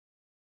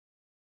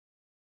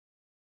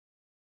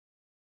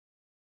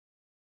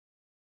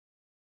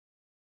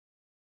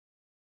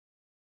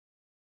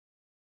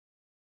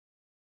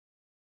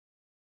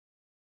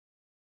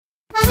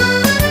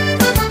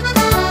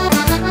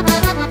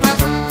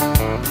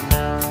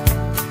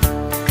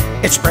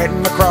It's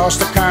spreading across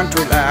the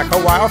country like a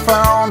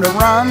wildfire on the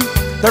run.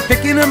 They're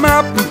picking them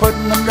up and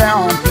putting them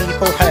down,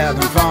 people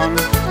having fun.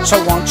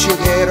 So once you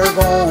get her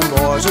going,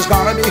 boys, it's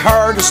gonna be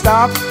hard to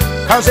stop,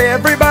 'cause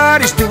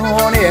everybody's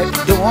doing it,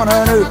 doing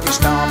an oofy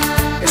stomp.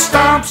 It's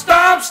stomp,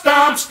 stomp,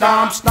 stomp,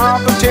 stomp,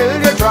 stomp until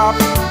you drop,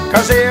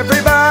 'cause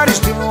everybody's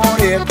doing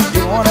it,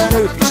 doing an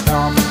oofy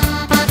stomp.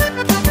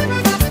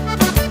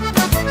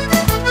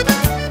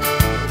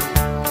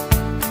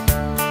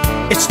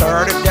 It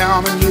started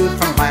down in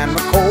Newfoundland,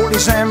 a cold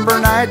December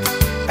night.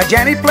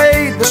 Jenny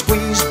played the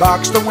squeeze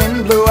box, the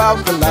wind blew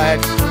out the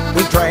light.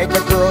 We dragged the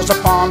girls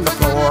up on the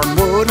floor and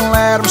wouldn't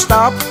let them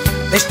stop.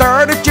 They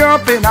started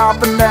jumping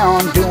up and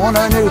down, doing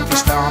an oofy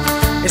stomp.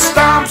 It's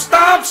stomp,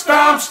 stomp,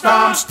 stomp,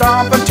 stomp,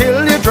 stomp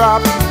until you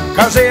drop,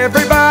 'cause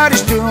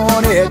everybody's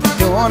doing it,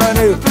 doing an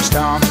oofy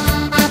stomp.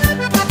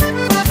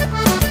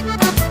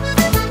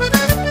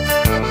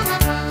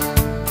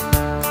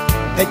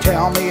 They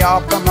tell me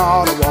up in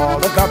Ottawa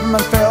the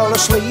government fell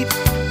asleep,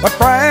 but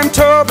Brian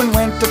Tobin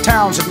went to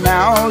town, said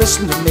now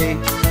listen to me.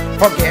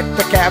 Forget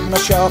the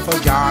cabinet shuffle,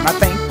 John, I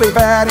think we've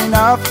had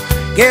enough.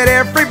 Get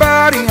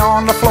everybody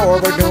on the floor,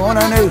 we're doing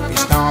an oofy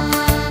stomp.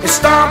 It's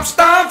stomp,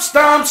 stomp,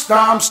 stomp,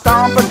 stomp,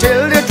 stomp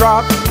until you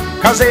drop,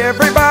 'cause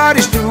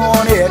everybody's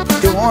doing it,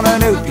 doing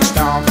an oofy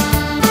stomp.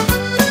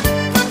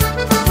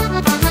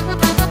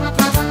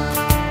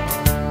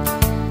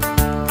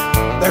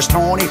 There's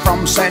Tony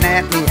from St.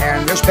 Anthony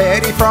and there's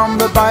Betty from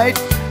the Bight.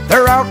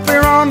 They're out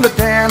there on the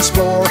dance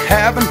floor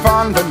having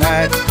fun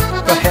tonight.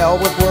 The hell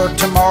with work,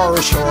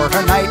 tomorrow's short,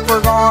 tonight we're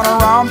gonna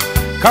romp,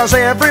 'cause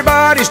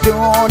everybody's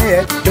doing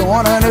it,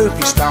 doing an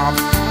oofy stomp.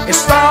 It's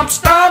stomp,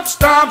 stomp,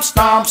 stomp,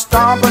 stomp,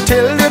 stomp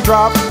until you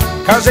drop,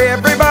 'cause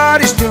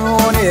everybody's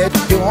doing it,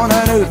 doing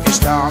an oofy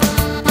stomp.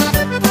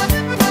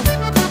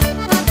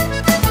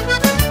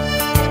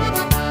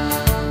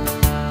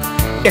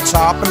 It's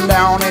up and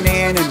down and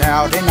in and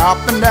out and up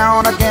and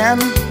down again.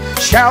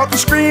 Shout and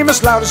scream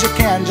as loud as you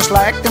can, just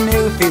like the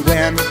newfie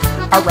wind.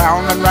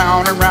 Around and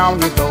round and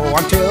round you go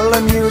until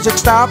the music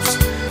stops.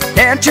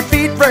 Dance your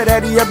feet right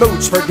out of your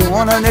boots, we're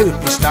doing a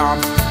newfie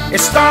stomp.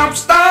 It's stomp,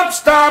 stomp,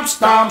 stomp,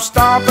 stomp,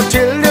 stomp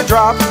until you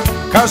drop,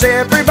 'cause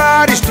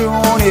everybody's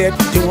doing it,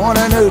 doing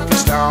a newfie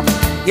stomp.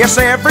 Yes,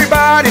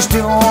 everybody's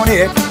doing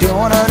it,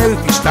 doing a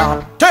newfie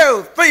stomp.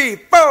 2, 3,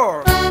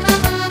 4.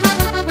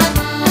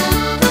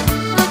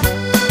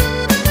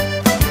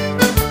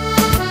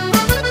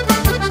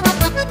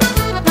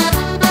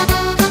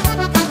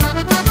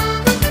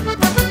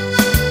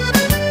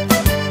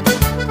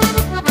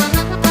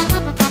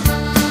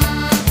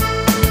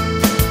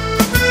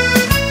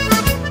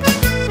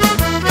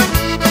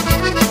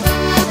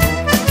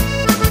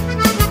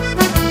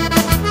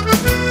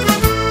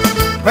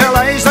 Well,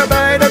 I used to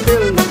buy the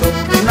billy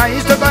goat, and I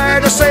used to buy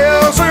the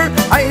seltzer,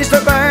 I used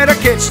to buy the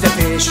catch the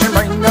fish and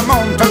bring the